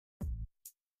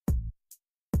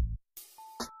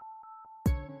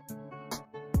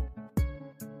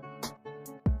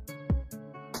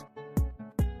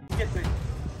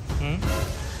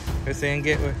You're saying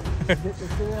get away?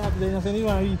 There's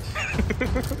anyone reach.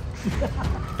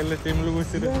 Let him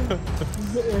lose it.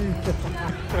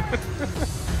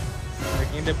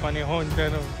 Like in the funny hunt, you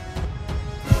know.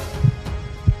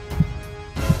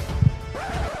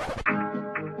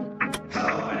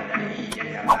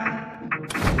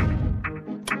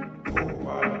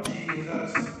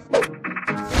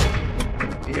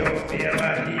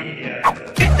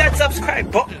 Hit that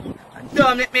subscribe button and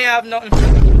don't let me have nothing.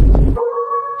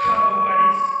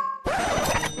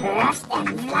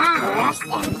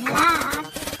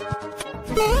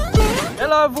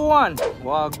 Hello everyone,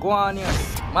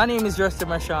 WaGwaNious. My name is Rush-Dem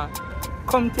Rushawn.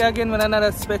 Come to you again with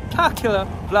another spectacular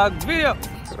vlog video.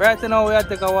 Right now we are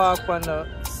taking a walk on the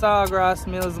Sawgrass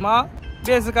Mills Mall.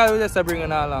 Basically we just bring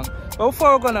it along. But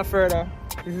before we go further,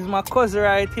 this is my cousin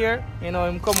right here. You know,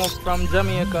 him come up from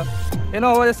Jamaica. You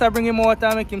know, we just bring him out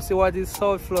and make him see what his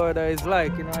South Florida is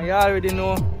like. You know, you already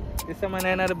know. This man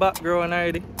in the background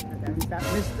already.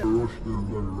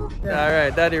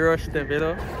 Alright, Daddy Rush-Dem, you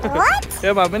know. What?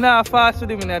 Yeah, but I'm not fast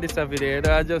with him in this video. You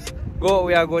know, I just go out,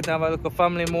 we are going to have a little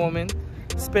family moment.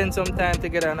 Spend some time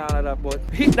together and all of that. But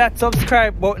hit that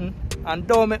subscribe button and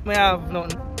don't make me have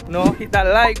nothing. No, hit that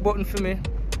like button for me.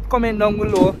 Comment down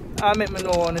below and make me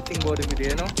know anything about the video,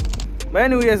 you know. But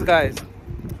anyways guys,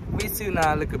 we see you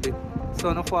now a little bit.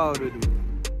 So no forward with you.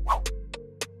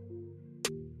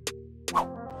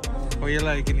 How you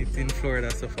liking it in Florida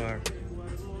so far?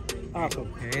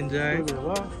 Awesome. You enjoy?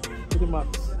 To the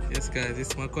max. Yes guys, this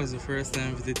is my cousin's first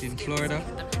time visiting Florida.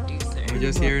 We're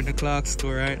just here in the clock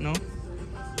store right now.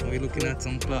 And we're looking at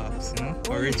some clocks, you know,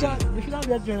 original. You should not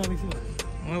be a journalist, you know.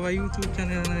 I have a YouTube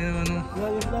channel and I never know. Yeah,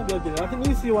 you should not be a journalist. I think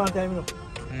we see you one time, you know.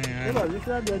 Yeah, You know, you should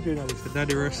not be a journalist. the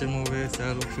Daddy Rush-Dem over here, so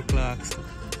I look for clocks.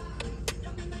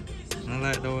 I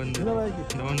like the one You don't like it?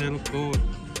 the one that look old.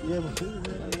 Yeah,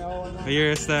 but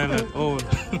Your style look old.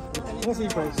 what's the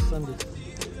price on this?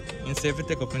 And say if you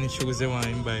take up any shoes you want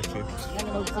him buy for you.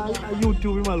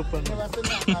 YouTube, you might look on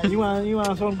that. You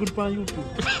want sound good on YouTube.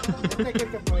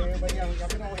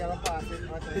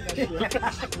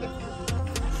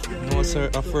 No sir,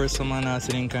 at first someone has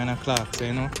any kind of clocks,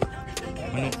 you know.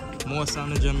 Most of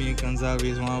the Jamaicans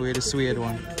always want to wear the suede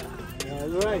one. Yeah,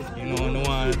 you're right. You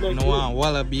know want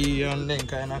wallaby and them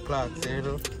kind of clocks, you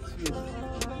know.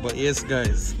 But yes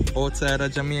guys, outside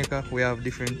of Jamaica we have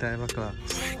different type of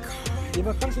clocks. You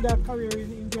ever consider a career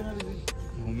in journalism?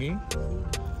 You me?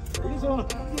 It is one.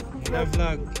 I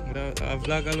vlog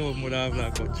alone, but I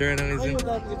vlog about journalism. You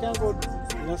can't go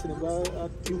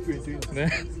at Ukraine too. You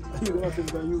don't have to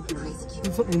go to Ukraine.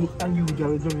 It's something look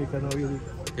unusual in Jamaica now, really.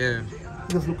 Yeah. It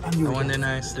just look unusual. I want the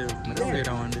nice too. I can play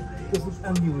that one day. It just looks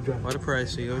unusual. What the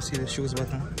price for you? You see the shoes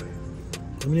button?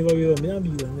 I never wear them. I don't be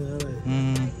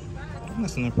one. I'm not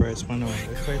seeing the price for now.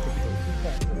 Let's try to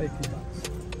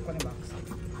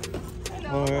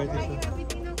Alright.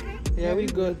 Yeah, we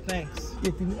good, thanks.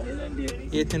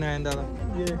 $89.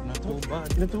 Yeah. Not too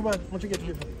bad. Not too bad. What you get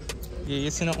here? Yeah, you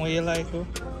see nothing what you like, though?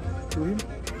 To him?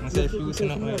 I say if you see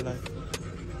nothing what you like.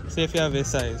 Say if you have a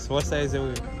size. What size you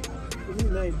wear?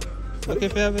 9. Look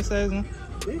if you have a size, no?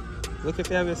 Eh? Look if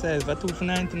you have a size. For $2 for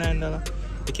 $99,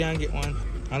 you can't get one.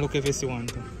 And look if you see one,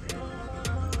 too.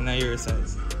 Not your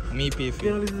size. Me pay for it.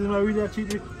 You know, this is my really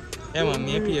cheap. Yeah, man,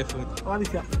 me pay for it. What is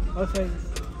that? What size?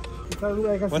 If I look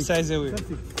like a What size you wear?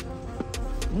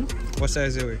 What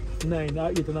size you wear? 9 or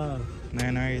 8 and a half.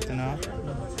 9 or 8 and a half?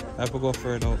 I have to go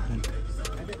further up then.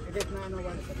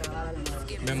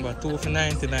 Remember, $2 for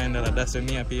 $99, that's what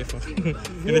me I pay for.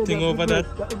 Anything over that?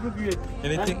 That would be great.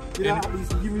 Anything? At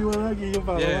least give me one, I give you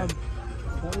five. Yeah.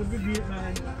 That would be great,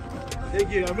 man.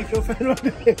 Thank you, I'll make your friend one.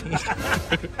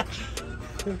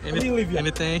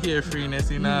 Anything here freeness,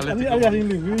 you know, let I it go. didn't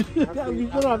live here. You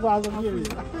don't have to here. You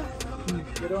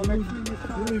don't make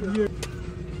you live here.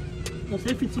 No,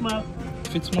 say fit small.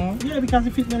 Fit small? Yeah, because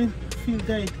it fit when it feels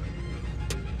tight.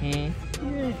 Yeah.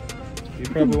 You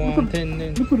probably want 10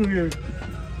 then. Look at it here.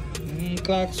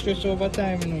 Clock stretch over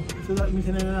time, you know. So that means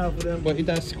 9.5 for them. But it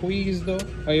has squeezed though,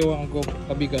 or you want to go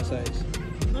a bigger size?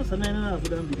 That's a 9.5 for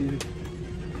them,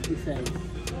 this size.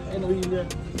 I know you there.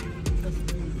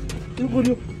 You good,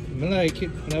 you? I like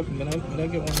it. I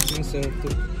get one for myself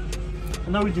too.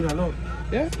 An original, no?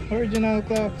 Yeah, original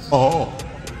clocks. Oh.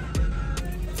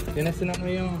 You never seen that my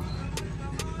young?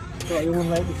 So you won't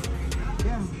like this?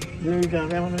 Yeah. There you go,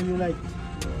 that one you like.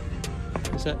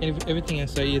 It's everything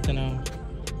is so 8 now.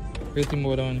 Everything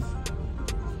more on it.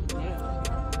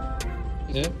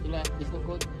 Yeah? You like this look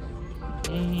good?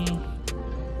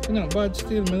 It's not bad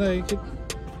still, I like it.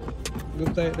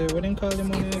 Look like the, what do you call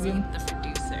them on again? The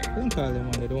producer. I don't call them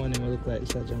one, the one that look like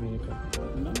it's a Jamaica.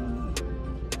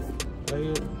 I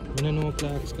don't know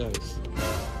Clarks, guys.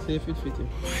 See if it fit you.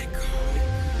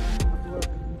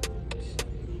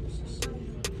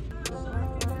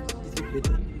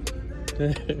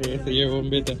 Yes, your one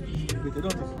better. Better,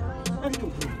 don't it?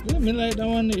 Yeah, me like that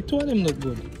one. Two of them look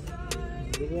good.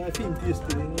 I think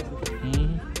tasty.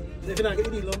 If you not get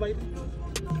the deal, don't buy it.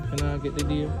 If you not get the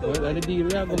deal, what are the deal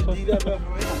we are going for?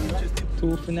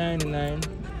 2 for 99.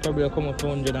 Probably come up to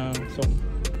 100 and something.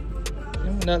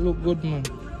 Yeah, that look good, man.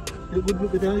 Look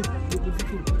good better. Look good for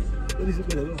you. What is it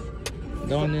better, though?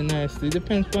 That one is nice. It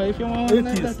depends on if you want one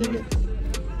like that to get.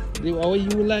 How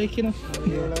you like, you know?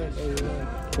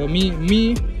 But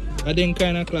me, I didn't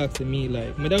kind of class to me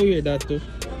like. I don't wear that too.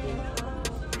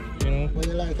 You know? What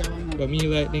you like, man? But me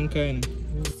like them kind of.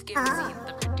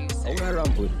 I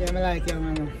like it,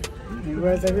 man.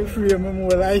 Whereas every free, I'm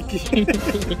more like it.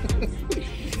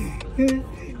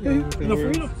 No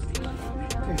free.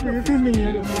 Free for me.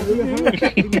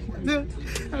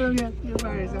 I don't get you,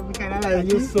 Paris. I'm kind of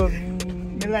like you, son.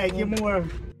 I like you more.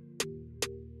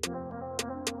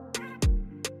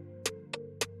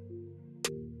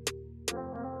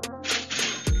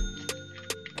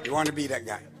 You want to be that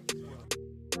guy?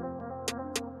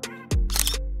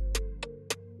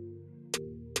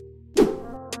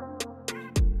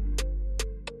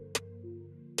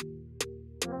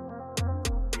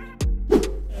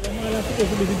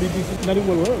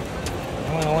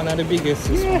 One of the biggest.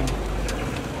 This one.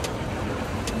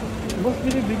 Must be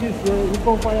the biggest. We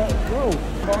go fire. Whoa.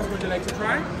 Boss, would you like to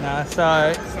try? Nah,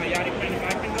 sorry. So yeah, the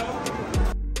 25 can go.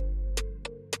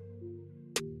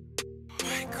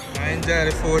 I enjoy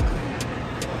the food.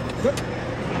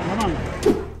 Come on.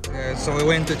 Yeah, so we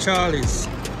went to Charlie's.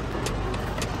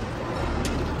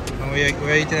 And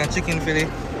we're eating a chicken fillet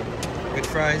with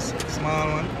fries, small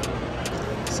one.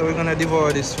 So we're gonna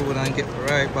devour this food and get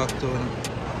right back to it.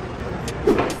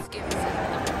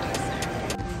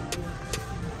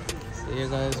 So you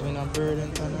guys, we're in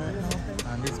Burlington right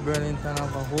now. And this Burlington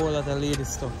have a whole lot of lady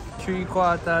stuff.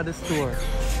 3/4 of the store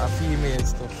are female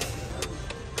stuff.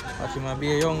 But you might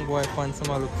be a young boy, find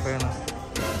someone look for you now.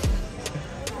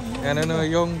 I don't know a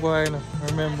young boy, you know.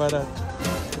 Remember that.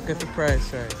 Look at the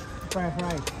price, right?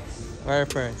 What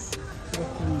price?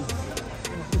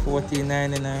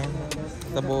 $14.99.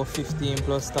 It's about 15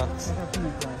 plus tax.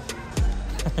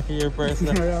 Your price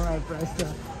that? Yeah, my price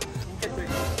that.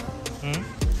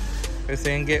 You're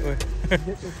saying get away.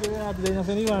 There's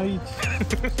nothing you want to eat.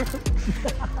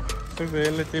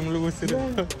 Let him loose it.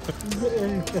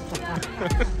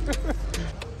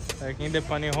 Like in the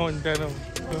funny hunt, you know.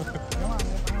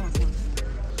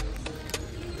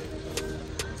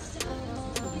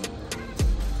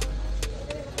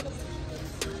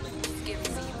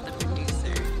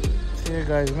 Yeah,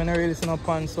 guys, I'm not really seeing no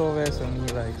pants over here, so me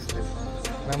like still.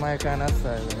 That's my kind of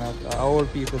style, not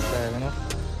old people style, you know.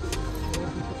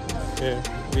 Yeah,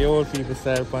 the old people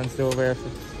style pants over here.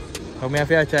 But I have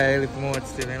to try a little more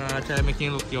still, you know, I try to make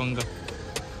him look younger.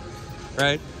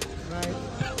 Right? Right.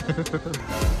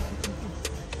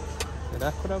 So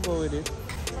that could have go with it.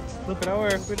 Could I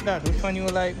work with that? Which one you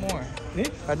like more? Eh?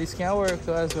 This can work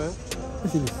too as well.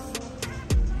 What is this?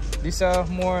 This are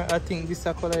more, I think this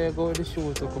are color you go with the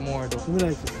shoes to come more though. You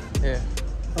like it? Yeah.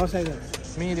 Outside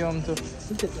that? Medium too.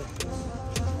 You take that.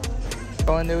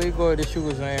 When we go with the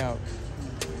shoes when you out.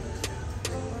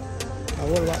 I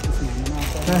will watch this man.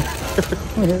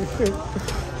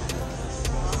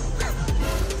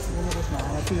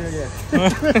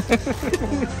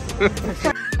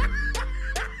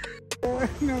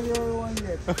 No, you're one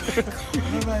yet. You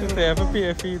have to pay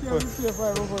a fee for. You have to pay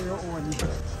for your own.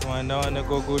 One now and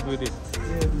go good with it.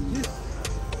 Yeah, this.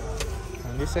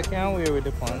 And this I can wear with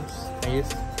the pants. Yes.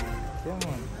 Yeah,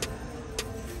 man.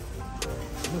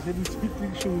 I said these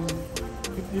big shoes,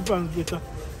 the pants better.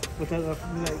 But I like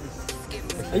this.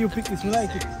 You pick this, you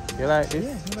like it? You like this?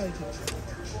 Yeah, I like it.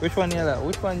 Which one you like?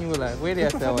 Which one you like? Where do you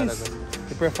say a while ago?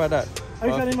 You prefer that? Are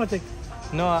you trying to take?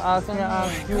 No, I asked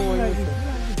you what you say.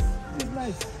 It's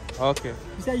nice. Okay.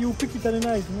 You say you pick it and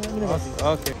nice.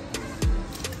 Okay.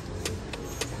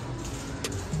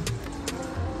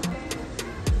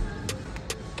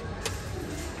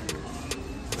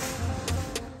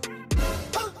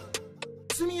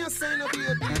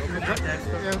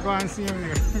 Yeah, go and see him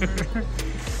here.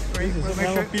 Make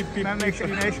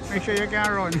sure you can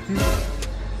run.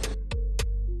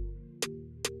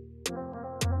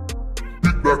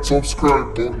 Hit that subscribe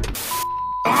button.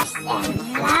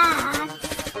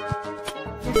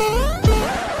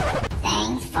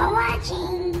 Thanks for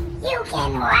watching. You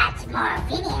can watch more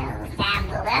videos down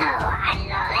below on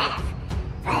the left.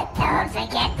 But don't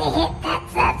forget to hit the